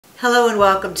Hello and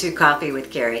welcome to Coffee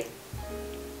with Carey.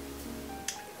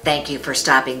 Thank you for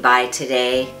stopping by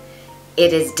today.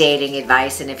 It is dating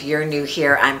advice, and if you're new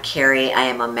here, I'm Carey. I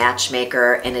am a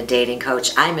matchmaker and a dating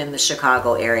coach. I'm in the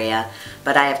Chicago area,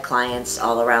 but I have clients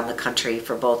all around the country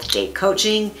for both date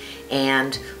coaching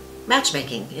and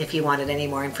matchmaking. If you wanted any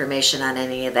more information on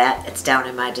any of that, it's down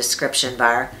in my description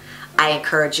bar. I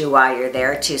encourage you while you're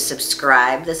there to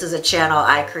subscribe. This is a channel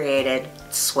I created.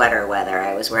 Sweater weather.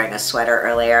 I was wearing a sweater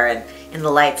earlier and in the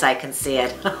lights I can see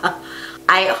it.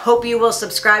 I hope you will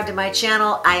subscribe to my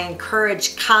channel. I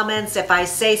encourage comments. If I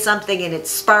say something and it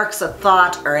sparks a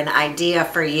thought or an idea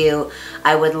for you,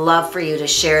 I would love for you to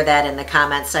share that in the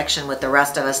comment section with the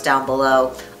rest of us down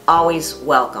below. Always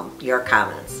welcome your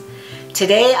comments.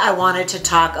 Today I wanted to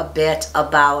talk a bit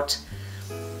about,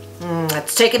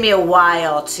 it's taken me a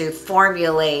while to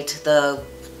formulate the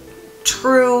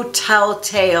true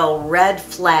telltale red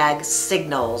flag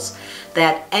signals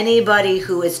that anybody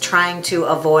who is trying to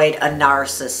avoid a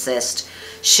narcissist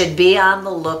should be on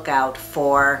the lookout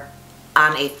for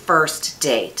on a first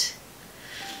date.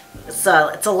 So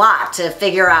it's a lot to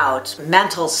figure out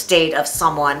mental state of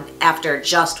someone after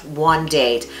just one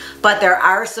date, but there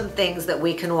are some things that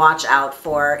we can watch out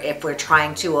for if we're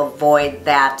trying to avoid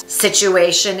that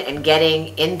situation and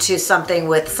getting into something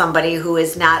with somebody who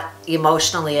is not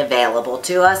emotionally available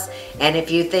to us. And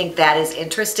if you think that is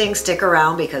interesting, stick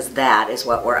around because that is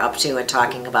what we're up to and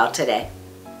talking about today.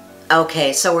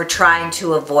 Okay, so we're trying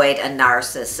to avoid a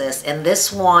narcissist, and this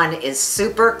one is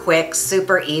super quick,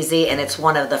 super easy, and it's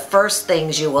one of the first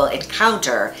things you will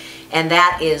encounter, and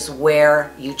that is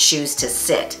where you choose to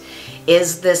sit.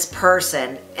 Is this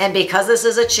person, and because this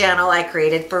is a channel I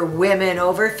created for women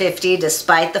over 50,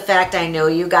 despite the fact I know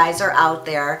you guys are out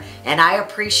there, and I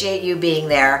appreciate you being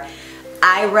there,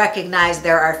 I recognize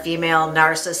there are female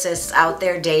narcissists out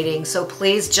there dating, so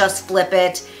please just flip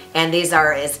it. And these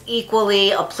are as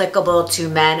equally applicable to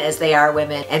men as they are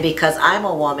women. And because I'm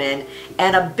a woman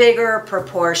and a bigger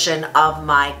proportion of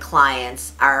my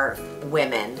clients are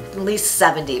women, at least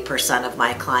 70% of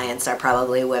my clients are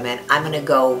probably women, I'm going to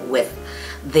go with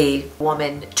the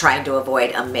woman trying to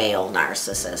avoid a male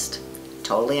narcissist.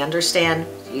 Totally understand.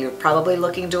 You're probably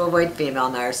looking to avoid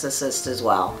female narcissists as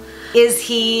well. Is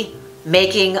he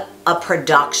making a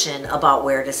production about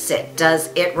where to sit?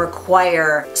 Does it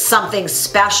require something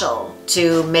special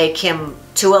to make him,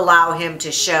 to allow him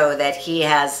to show that he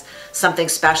has something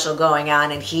special going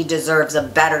on and he deserves a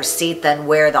better seat than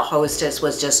where the hostess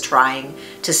was just trying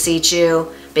to seat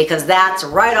you? Because that's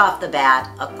right off the bat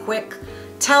a quick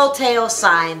telltale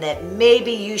sign that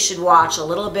maybe you should watch a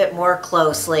little bit more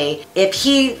closely if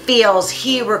he feels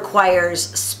he requires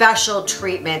special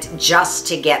treatment just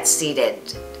to get seated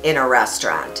in a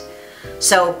restaurant.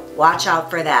 So watch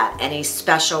out for that. Any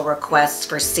special requests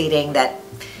for seating that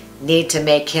need to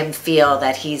make him feel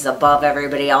that he's above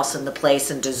everybody else in the place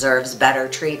and deserves better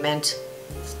treatment.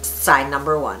 Sign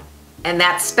number one. And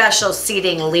that special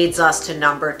seating leads us to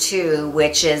number two,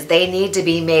 which is they need to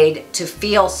be made to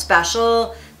feel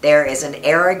special. There is an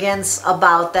arrogance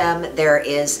about them. There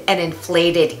is an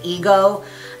inflated ego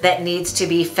that needs to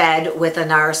be fed with a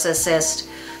narcissist.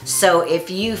 So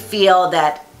if you feel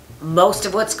that most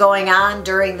of what's going on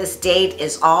during this date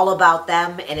is all about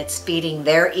them and it's feeding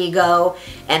their ego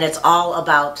and it's all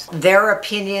about their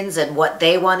opinions and what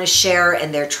they want to share,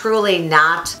 and they're truly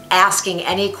not asking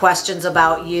any questions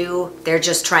about you. They're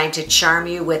just trying to charm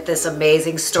you with this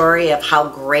amazing story of how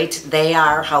great they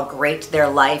are, how great their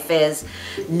life is.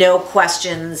 No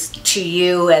questions to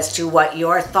you as to what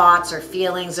your thoughts or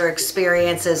feelings or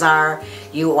experiences are.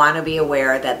 You want to be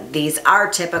aware that these are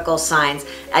typical signs.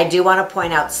 I do want to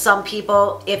point out some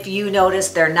people, if you notice,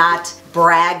 they're not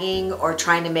bragging or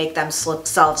trying to make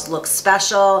themselves look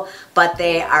special, but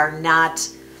they are not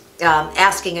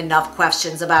asking enough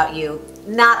questions about you.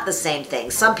 Not the same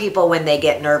thing. Some people, when they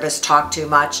get nervous, talk too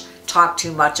much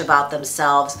about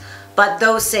themselves, but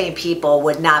those same people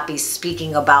would not be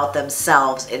speaking about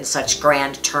themselves in such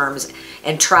grand terms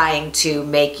and trying to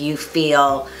make you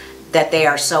feel that they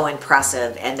are so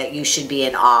impressive and that you should be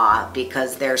in awe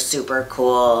because they're super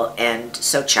cool and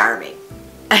so charming.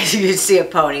 You see a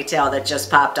ponytail that just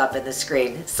popped up in the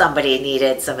screen. Somebody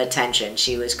needed some attention.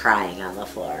 She was crying on the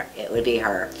floor. It would be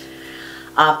her.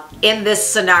 In this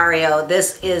scenario,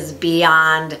 this is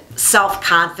beyond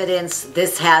self-confidence.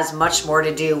 This has much more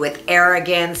to do with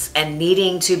arrogance and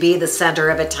needing to be the center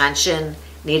of attention,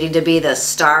 needing to be the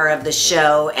star of the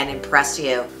show and impress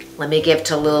you. Let me give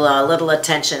Tallulah a little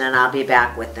attention and I'll be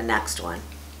back with the next one.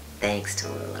 Thanks,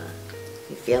 Tallulah.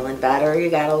 You feeling better? You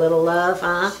got a little love,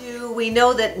 huh? We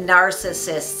know that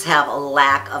narcissists have a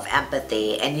lack of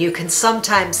empathy, and you can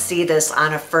sometimes see this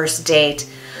on a first date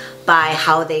by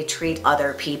how they treat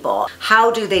other people.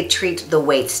 How do they treat the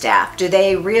waitstaff? Do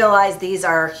they realize these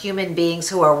are human beings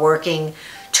who are working,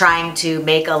 trying to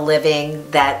make a living,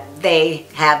 that they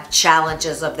have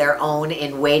challenges of their own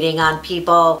in waiting on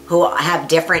people who have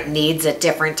different needs at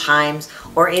different times?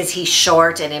 Or is he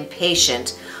short and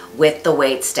impatient with the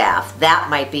waitstaff? That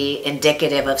might be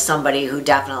indicative of somebody who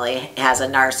definitely has a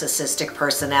narcissistic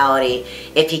personality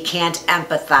if he can't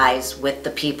empathize with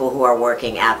the people who are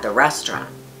working at the restaurant.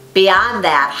 Beyond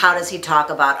that, how does he talk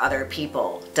about other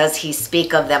people? Does he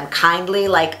speak of them kindly,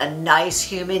 like a nice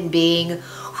human being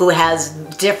who has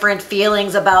different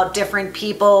feelings about different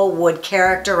people would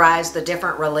characterize the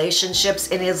different relationships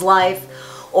in his life?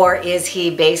 Or is he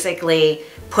basically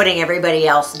putting everybody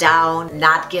else down,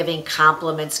 not giving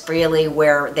compliments freely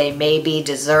where they may be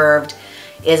deserved?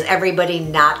 Is everybody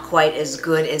not quite as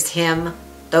good as him?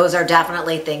 Those are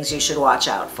definitely things you should watch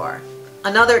out for.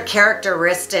 Another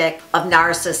characteristic of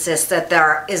narcissists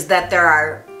is that there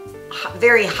are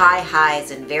very high highs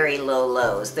and very low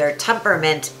lows. Their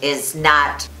temperament is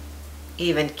not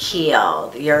even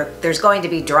keel. There's going to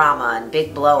be drama and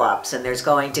big blow-ups, and there's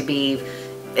going to be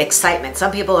excitement.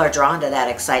 Some people are drawn to that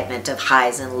excitement of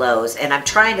highs and lows, and I'm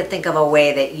trying to think of a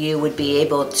way that you would be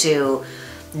able to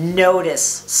notice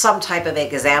some type of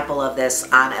example of this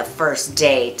on a first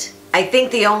date. I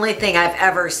think the only thing I've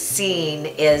ever seen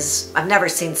is, I've never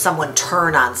seen someone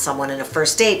turn on someone in a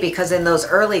first date, because in those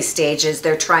early stages,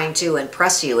 they're trying to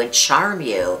impress you and charm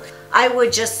you. I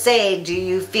would just say, do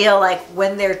you feel like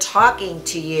when they're talking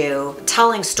to you,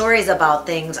 telling stories about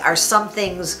things, are some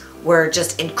things were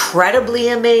just incredibly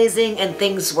amazing and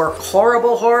things were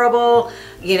horrible, horrible?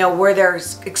 You know, were there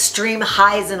extreme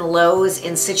highs and lows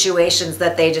in situations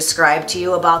that they described to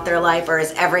you about their life? Or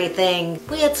is everything,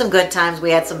 we had some good times,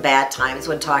 we had some bad times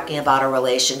when talking about a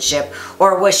relationship?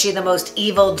 Or was she the most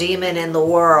evil demon in the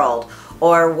world?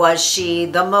 Or was she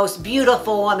the most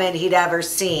beautiful woman he'd ever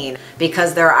seen?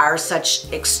 Because there are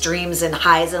such extremes in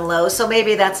highs and lows. So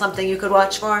maybe that's something you could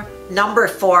watch for. Number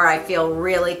 4, I feel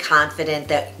really confident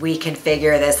that we can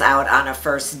figure this out on a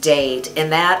first date.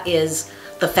 And that is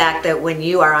the fact that when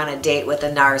you are on a date with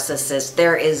a narcissist,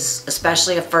 there is,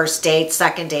 especially a first date,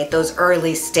 second date, those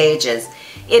early stages,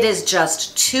 it is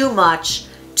just too much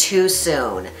too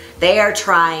soon. They are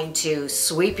trying to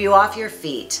sweep you off your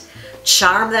feet,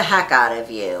 charm the heck out of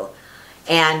you,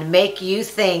 and make you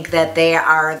think that they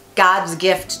are God's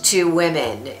gift to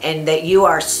women and that you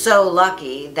are so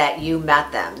lucky that you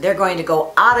met them. They're going to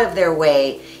go out of their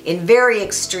way in very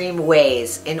extreme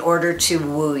ways in order to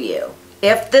woo you.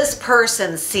 If this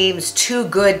person seems too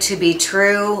good to be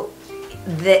true,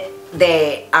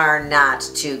 they are not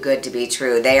too good to be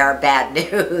true. They are bad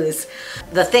news.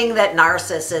 The thing that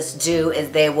narcissists do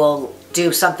is they will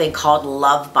do something called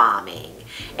love bombing.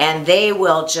 And they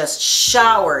will just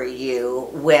shower you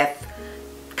with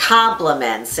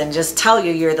compliments and just tell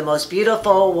you you're the most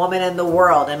beautiful woman in the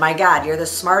world. And my God, you're the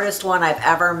smartest one I've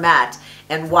ever met.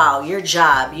 And wow, your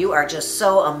job, you are just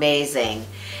so amazing.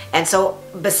 And so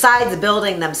besides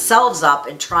building themselves up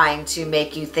and trying to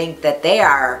make you think that they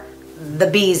are the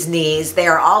bee's knees, they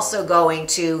are also going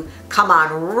to come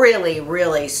on really,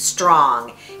 really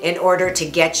strong in order to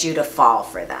get you to fall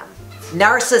for them.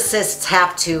 Narcissists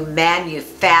have to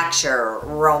manufacture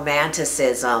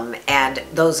romanticism and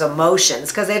those emotions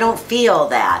because they don't feel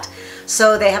that.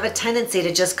 So they have a tendency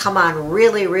to just come on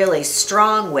really, really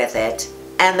strong with it.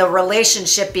 And the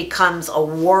relationship becomes a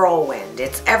whirlwind.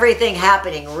 It's everything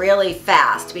happening really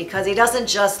fast because he doesn't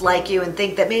just like you and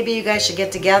think that maybe you guys should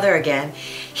get together again.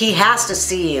 He has to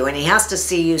see you, and he has to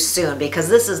see you soon because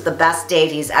this is the best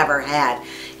date he's ever had.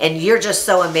 And you're just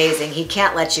so amazing, he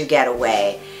can't let you get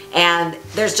away. And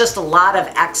there's just a lot of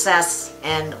excess,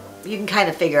 and you can kind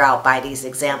of figure out by these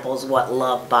examples what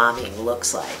love bombing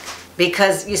looks like.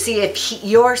 Because you see, if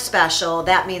you're special,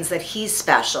 that means that he's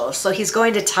special. So he's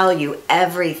going to tell you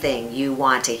everything you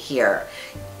want to hear.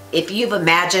 If you've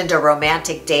imagined a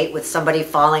romantic date with somebody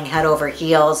falling head over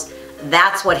heels,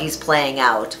 that's what he's playing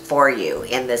out for you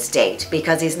in this date,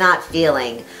 because he's not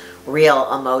feeling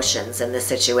real emotions in this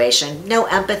situation. No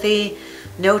empathy,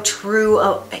 no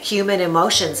true human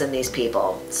emotions in these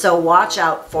people. So watch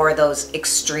out for those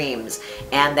extremes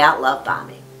and that love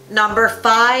bombing. Number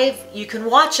 5, you can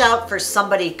watch out for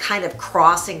somebody kind of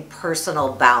crossing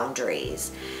personal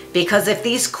boundaries. Because if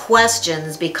these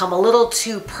questions become a little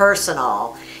too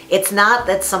personal, It's not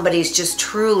that somebody's just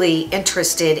truly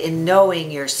interested in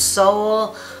knowing your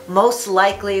soul. Most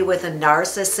likely with a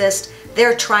narcissist,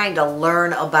 they're trying to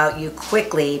learn about you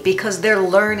quickly because they're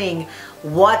learning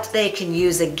what they can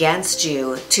use against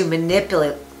you to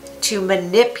manipulate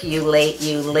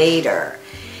you later.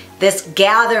 This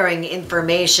gathering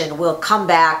information will come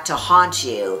back to haunt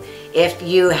you if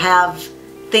you have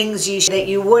things that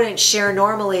you wouldn't share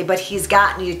normally, but he's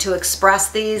gotten you to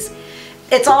express these.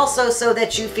 It's also so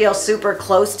that you feel super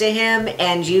close to him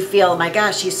and you feel, oh my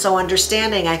gosh, he's so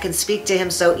understanding. I can speak to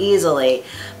him so easily.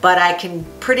 But I can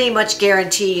pretty much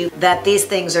guarantee you that these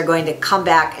things are going to come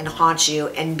back and haunt you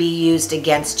and be used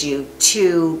against you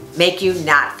to make you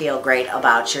not feel great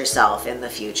about yourself in the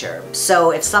future.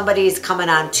 So if somebody's coming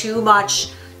on too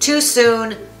much, too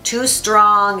soon, too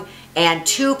strong, and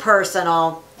too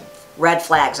personal, red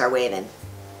flags are waving.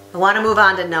 I want to move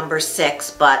on to number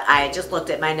 6, but I just looked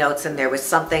at my notes and there was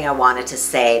something I wanted to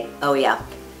say. Oh yeah,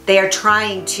 they are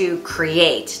trying to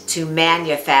create, to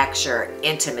manufacture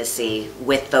intimacy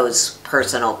with those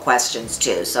personal questions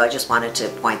too. So I just wanted to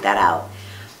point that out.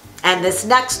 And this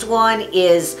next one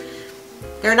is,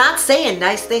 they're not saying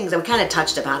nice things. We kind of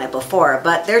touched upon it before,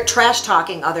 but they're trash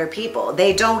talking other people.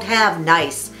 They don't have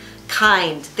nice,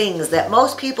 kind things that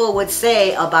most people would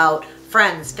say about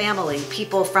friends, family,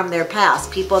 people from their past,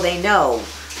 people they know,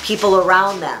 people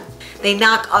around them. They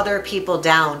knock other people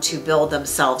down to build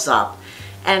themselves up.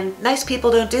 And nice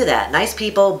people don't do that. Nice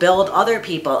people build other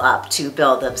people up to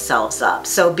build themselves up.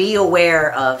 So be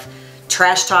aware of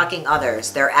trash talking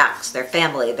others, their ex, their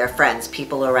family, their friends,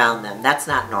 people around them. That's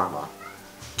not normal.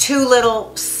 2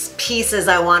 little pieces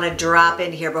I want to drop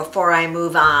in here before I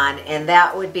move on, and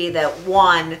that would be that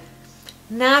 1,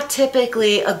 not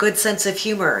typically a good sense of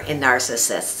humor in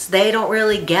narcissists. They don't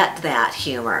really get that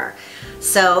humor.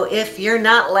 So if you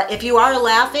are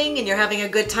laughing and you're having a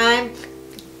good time,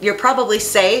 you're probably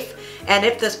safe. And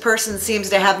if this person seems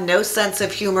to have no sense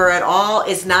of humor at all,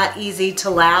 it's not easy to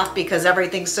laugh because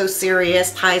everything's so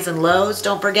serious, highs and lows,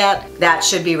 don't forget, that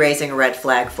should be raising a red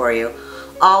flag for you.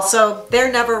 Also,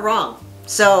 they're never wrong.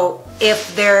 So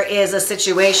if there is a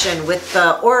situation with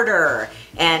the order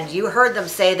and you heard them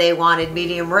say they wanted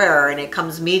medium rare and it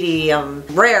comes medium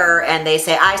rare and they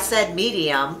say, I said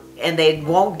medium, and they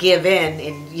won't give in,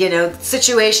 and you know,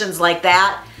 situations like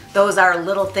that, those are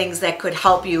little things that could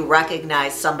help you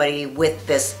recognize somebody with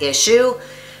this issue,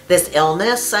 this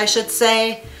illness, I should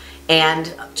say,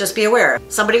 and just be aware.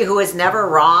 Somebody who is never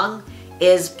wrong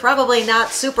is probably not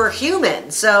superhuman.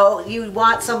 So you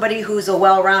want somebody who's a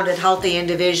well-rounded, healthy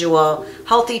individual.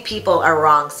 Healthy people are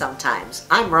wrong sometimes.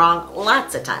 I'm wrong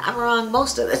lots of times. I'm wrong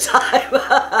most of the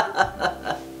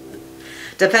time.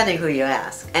 Depending who you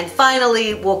ask. And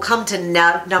finally, we'll come to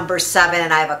number 7,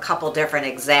 and I have a couple different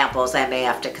examples. I may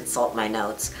have to consult my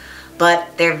notes.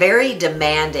 But they're very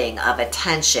demanding of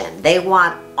attention. They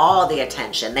want all the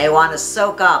attention. They want to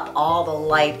soak up all the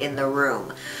light in the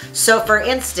room. So for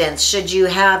instance, should you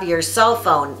have your cell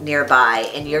phone nearby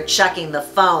and you're checking the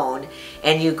phone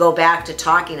and you go back to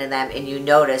talking to them and you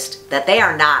noticed that they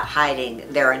are not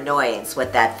hiding their annoyance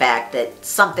with that fact that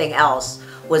something else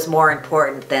was more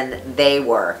important than they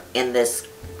were in this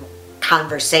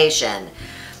conversation.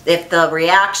 If the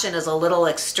reaction is a little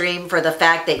extreme for the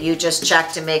fact that you just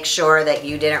checked to make sure that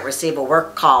you didn't receive a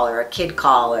work call or a kid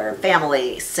call or a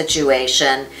family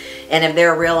situation, and if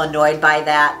they're real annoyed by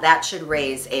that, that should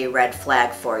raise a red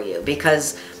flag for you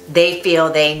because they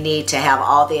feel they need to have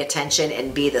all the attention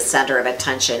and be the center of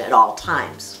attention at all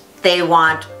times. They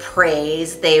want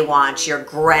praise, they want your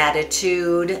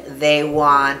gratitude, they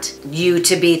want you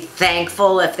to be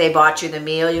thankful if they bought you the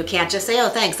meal. You can't just say, oh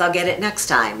thanks, I'll get it next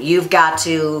time. You've got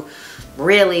to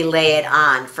really lay it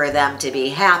on for them to be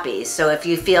happy. So if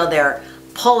you feel they're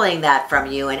pulling that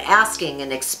from you and asking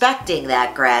and expecting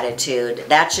that gratitude,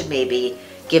 that should maybe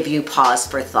give you pause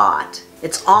for thought.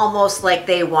 It's almost like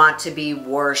they want to be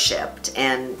worshipped,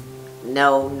 and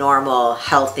no normal,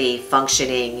 healthy,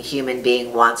 functioning human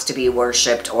being wants to be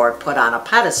worshipped or put on a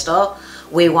pedestal.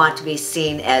 We want to be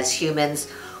seen as humans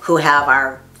who have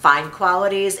our fine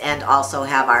qualities and also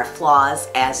have our flaws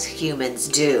as humans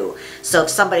do. So if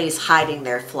somebody's hiding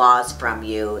their flaws from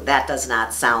you, that does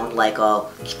not sound like,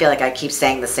 oh, I feel like I keep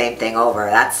saying the same thing over.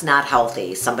 That's not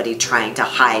healthy, somebody trying to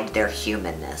hide their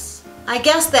humanness. I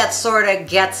guess that sort of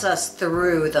gets us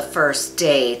through the first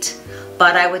date.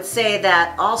 But I would say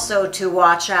that also to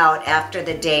watch out after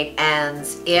the date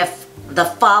ends if the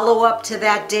follow-up to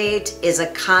that date is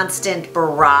a constant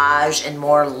barrage and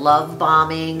more love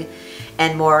bombing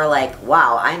and more like,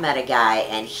 wow, I met a guy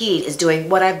and he is doing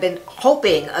what I've been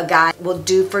hoping a guy will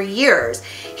do for years.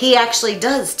 He actually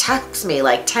does text me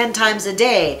like 10 times a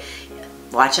day.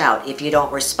 watch out. If you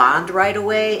don't respond right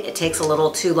away, it takes a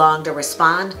little too long to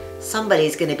respond,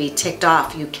 somebody's going to be ticked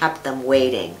off you kept them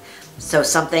waiting. So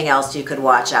something else you could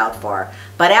watch out for.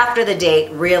 But after the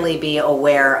date, really be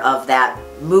aware of that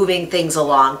moving things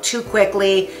along too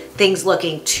quickly, things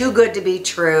looking too good to be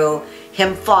true,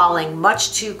 him falling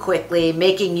much too quickly,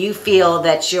 making you feel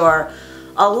that you're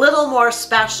a little more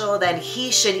special than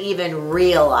he should even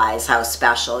realize how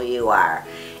special you are.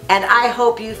 And I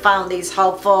hope you found these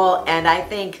helpful, and I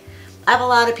think I have a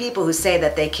lot of people who say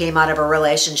that they came out of a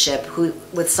relationship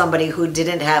with somebody who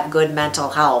didn't have good mental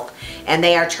health, and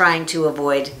they are trying to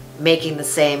avoid making the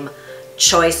same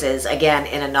choices again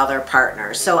in another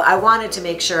partner. So I wanted to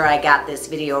make sure I got this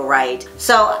video right.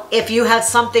 So if you have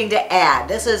something to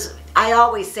add, I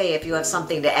always say if you have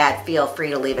something to add, feel free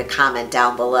to leave a comment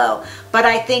down below. But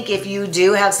I think if you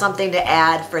do have something to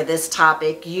add for this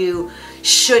topic, you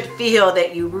should feel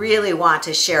that you really want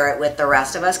to share it with the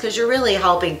rest of us, because you're really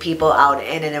helping people out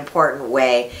in an important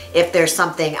way if there's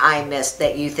something I missed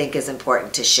that you think is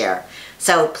important to share.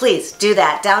 So please do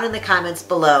that down in the comments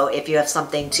below if you have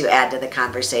something to add to the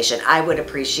conversation. I would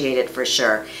appreciate it for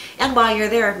sure. And while you're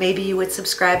there, maybe you would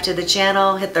subscribe to the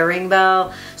channel, hit the ring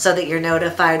bell so that you're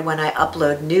notified when I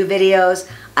upload new videos.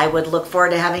 I would look forward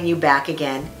to having you back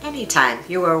again anytime.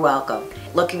 You are welcome.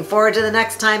 Looking forward to the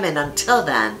next time, and until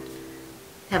then,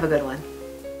 have a good one.